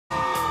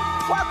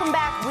Welcome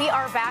back. We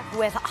are back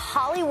with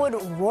Hollywood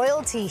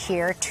royalty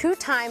here.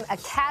 Two-time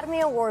Academy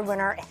Award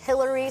winner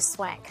Hilary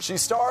Swank. She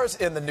stars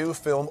in the new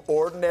film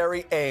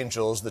Ordinary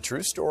Angels, the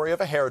true story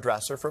of a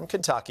hairdresser from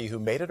Kentucky who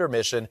made it her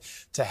mission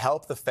to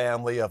help the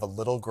family of a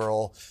little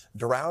girl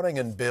drowning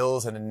in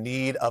bills and in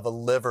need of a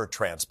liver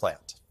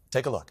transplant.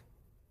 Take a look.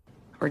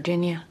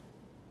 Virginia,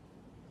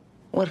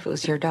 what if it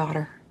was your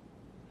daughter?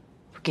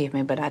 Forgive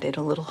me, but I did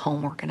a little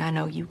homework, and I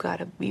know you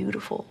got a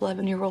beautiful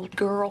 11-year-old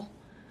girl.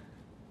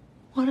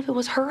 What if it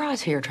was her I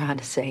was here trying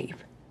to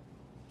save?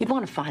 You'd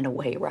want to find a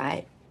way,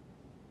 right?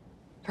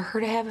 For her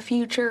to have a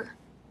future.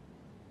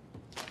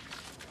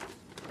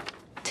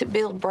 To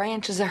build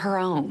branches of her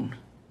own.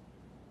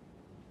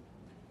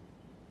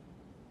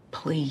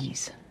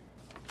 Please.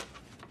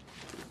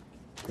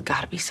 There's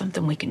got to be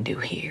something we can do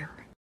here.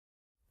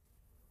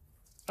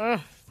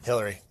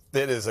 Hilary,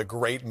 it is a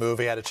great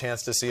movie. I had a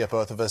chance to see it.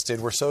 Both of us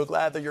did. We're so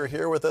glad that you're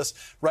here with us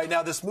right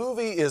now. This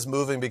movie is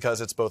moving because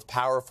it's both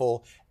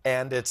powerful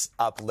and it's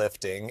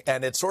uplifting.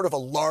 And it's sort of a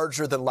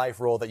larger-than-life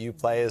role that you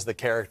play as the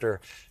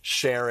character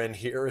Sharon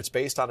here. It's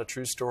based on a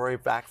true story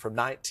back from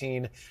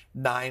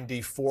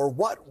 1994.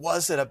 What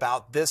was it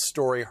about this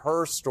story,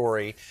 her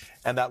story,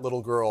 and that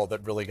little girl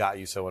that really got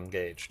you so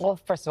engaged? Well,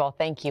 first of all,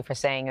 thank you for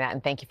saying that,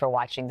 and thank you for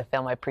watching the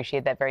film. I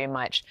appreciate that very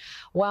much.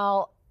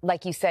 Well,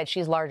 like you said,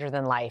 she's larger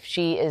than life.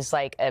 She is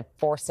like a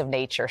force of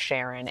nature,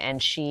 Sharon, and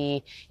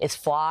she is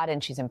flawed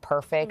and she's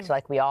imperfect,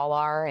 like we all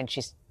are, and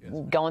she's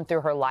going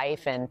through her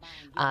life and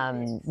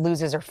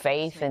loses her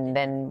faith and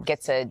then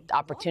gets an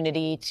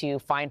opportunity to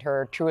find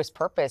her truest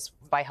purpose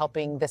by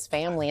helping this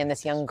family and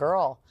this young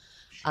girl.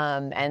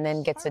 And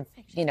then gets a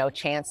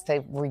chance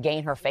to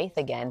regain her faith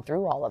again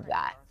through all of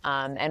that.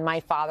 And my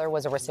father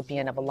was a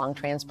recipient of a lung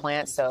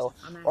transplant, so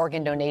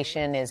organ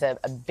donation is a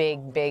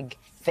big, big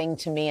thing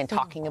to me and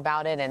talking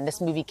about it. And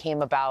this movie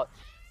came about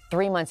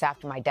 3 months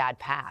after my dad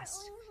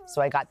passed.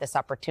 So I got this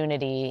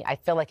opportunity. I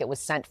feel like it was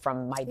sent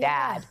from my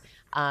dad.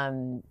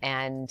 To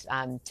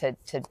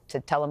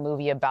tell a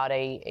movie about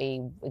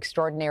a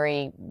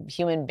extraordinary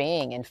human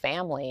being and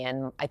family.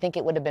 And I think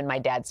it would have been my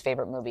dad's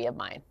favorite movie of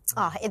mine.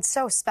 Oh, it's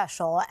so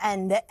special.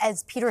 And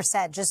as Peter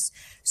said, just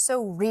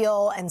so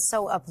real and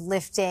so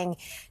uplifting.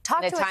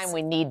 At a time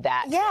we need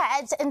that.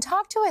 Yeah, and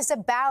talk to us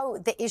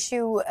about the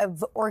issue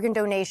of organ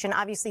donation,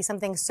 obviously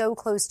something so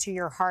close to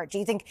your heart. Do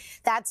you think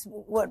that's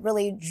what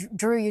really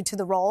drew you to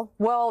the role?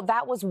 Well,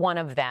 that was one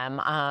of them.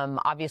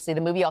 Obviously,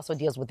 the movie also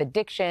deals with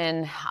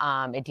addiction.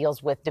 It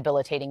deals with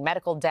debilitating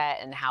medical debt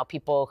and how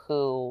people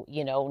who,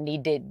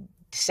 need to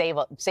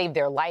save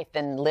their life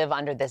and live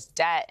under this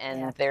debt.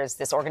 And there's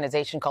this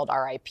organization called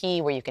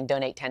RIP where you can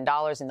donate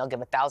 $10 and they'll give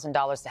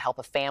 $1,000 to help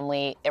a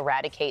family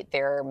eradicate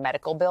their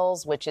medical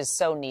bills, which is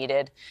so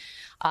needed.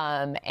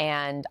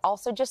 And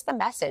also just the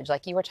message,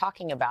 like you were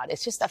talking about.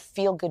 It's just a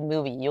feel-good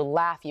movie. You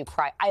laugh, you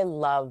cry. I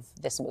love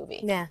this movie.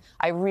 Yeah.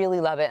 I really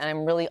love it, and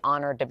I'm really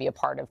honored to be a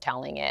part of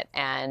telling it.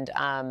 And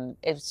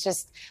it's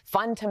just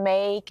fun to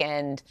make,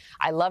 and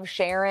I love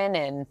Sharon,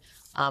 and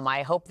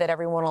I hope that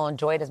everyone will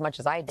enjoy it as much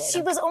as I did.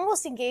 She was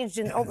almost engaged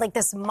in like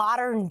this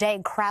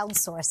modern-day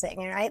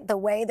crowdsourcing, right? The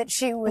way that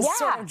she was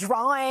sort of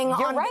drawing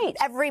on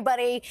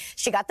everybody.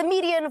 She got the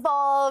media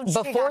involved.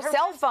 Before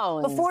cell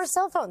phones. Before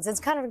cell phones. It's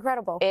kind of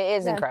incredible. It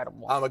is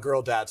incredible. I'm a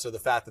girl dad, so the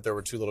fact that there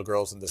were two little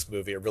girls in this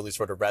movie, it really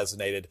sort of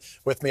resonated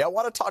with me. I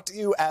want to talk to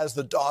you as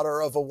the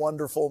daughter of a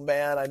wonderful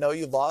man. I know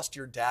you lost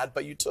your dad,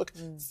 but you took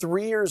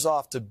 3 years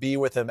off to be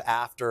with him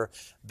after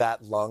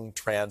that lung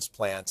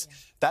transplant.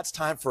 That's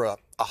time for a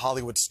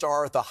Hollywood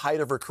star at the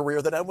height of her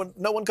career that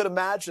no one could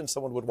imagine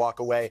someone would walk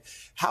away.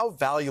 How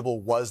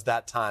valuable was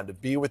that time to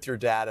be with your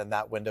dad in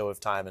that window of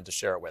time and to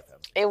share it with him?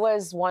 It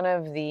was one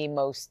of the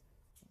most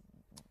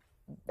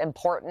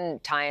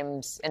important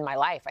times in my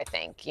life, I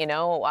think.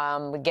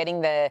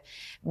 Getting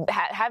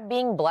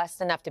being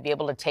blessed enough to be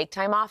able to take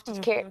time off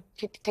to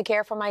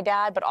care for my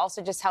dad, but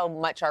also just how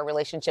much our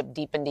relationship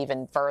deepened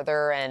even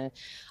further. And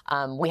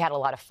we had a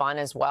lot of fun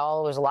as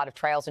well. There was a lot of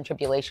trials and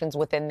tribulations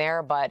within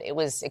there, but it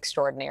was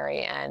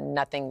extraordinary and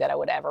nothing that I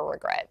would ever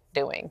regret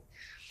doing.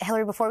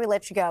 Hillary, before we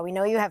let you go, we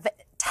know you have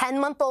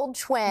 10-month-old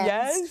twins.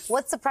 Yes.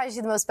 What surprised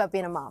you the most about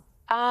being a mom?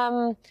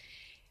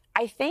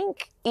 I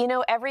think,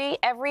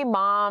 every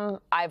mom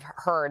I've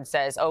heard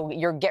says, oh,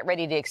 get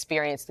ready to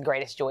experience the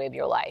greatest joy of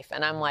your life.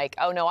 And I'm like,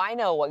 oh, no, I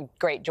know what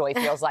great joy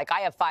feels like.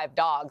 I have 5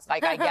 dogs.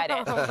 Like, I get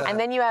it. And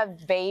then you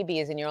have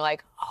babies and you're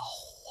like,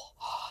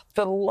 oh,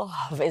 the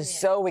love is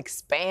so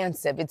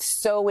expansive. It's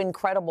so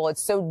incredible.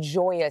 It's so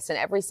joyous. And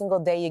every single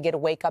day you get to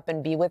wake up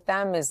and be with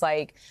them is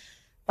like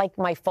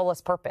my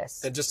fullest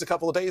purpose. And just a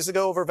couple of days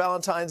ago, over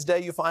Valentine's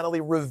Day, you finally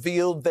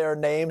revealed their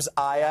names,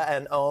 Aya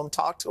and Om.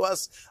 Talk to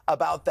us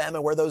about them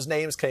and where those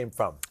names came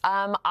from.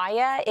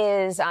 Aya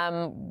was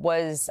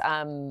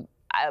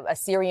a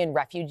Syrian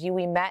refugee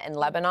we met in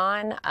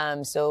Lebanon.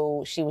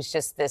 So she was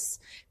just this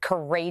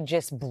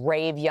courageous,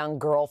 brave young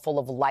girl full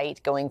of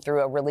light going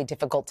through a really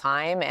difficult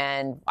time.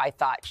 And I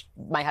thought,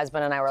 my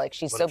husband and I were like,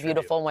 she's so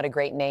beautiful and what a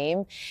great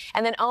name.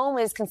 And then Om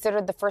is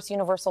considered the first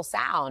universal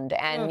sound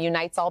and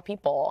unites all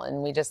people.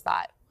 And we just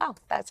thought, oh,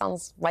 that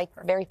sounds like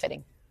very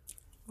fitting.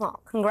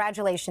 Well,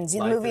 congratulations. The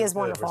movie is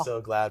wonderful. We're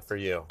so glad for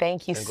you.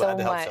 Thank you so much. And glad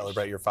to help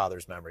celebrate your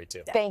father's memory,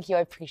 too. Thank you. I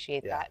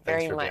appreciate that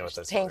very for much. Being with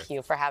us, Thank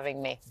you for having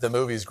me. The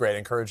movie's great. I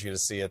encourage you to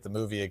see it. The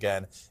movie,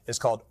 again, is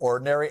called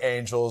Ordinary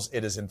Angels.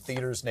 It is in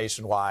theaters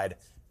nationwide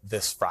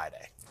this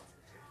Friday.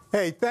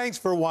 Hey, thanks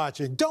for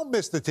watching. Don't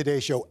miss the Today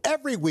Show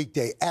every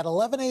weekday at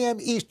 11 a.m.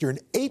 Eastern,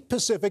 8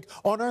 Pacific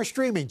on our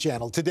streaming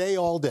channel, Today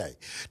All Day.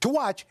 To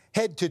watch,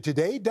 head to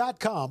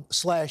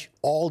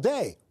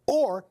today.com/allday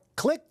or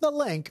click the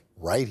link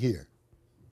right here.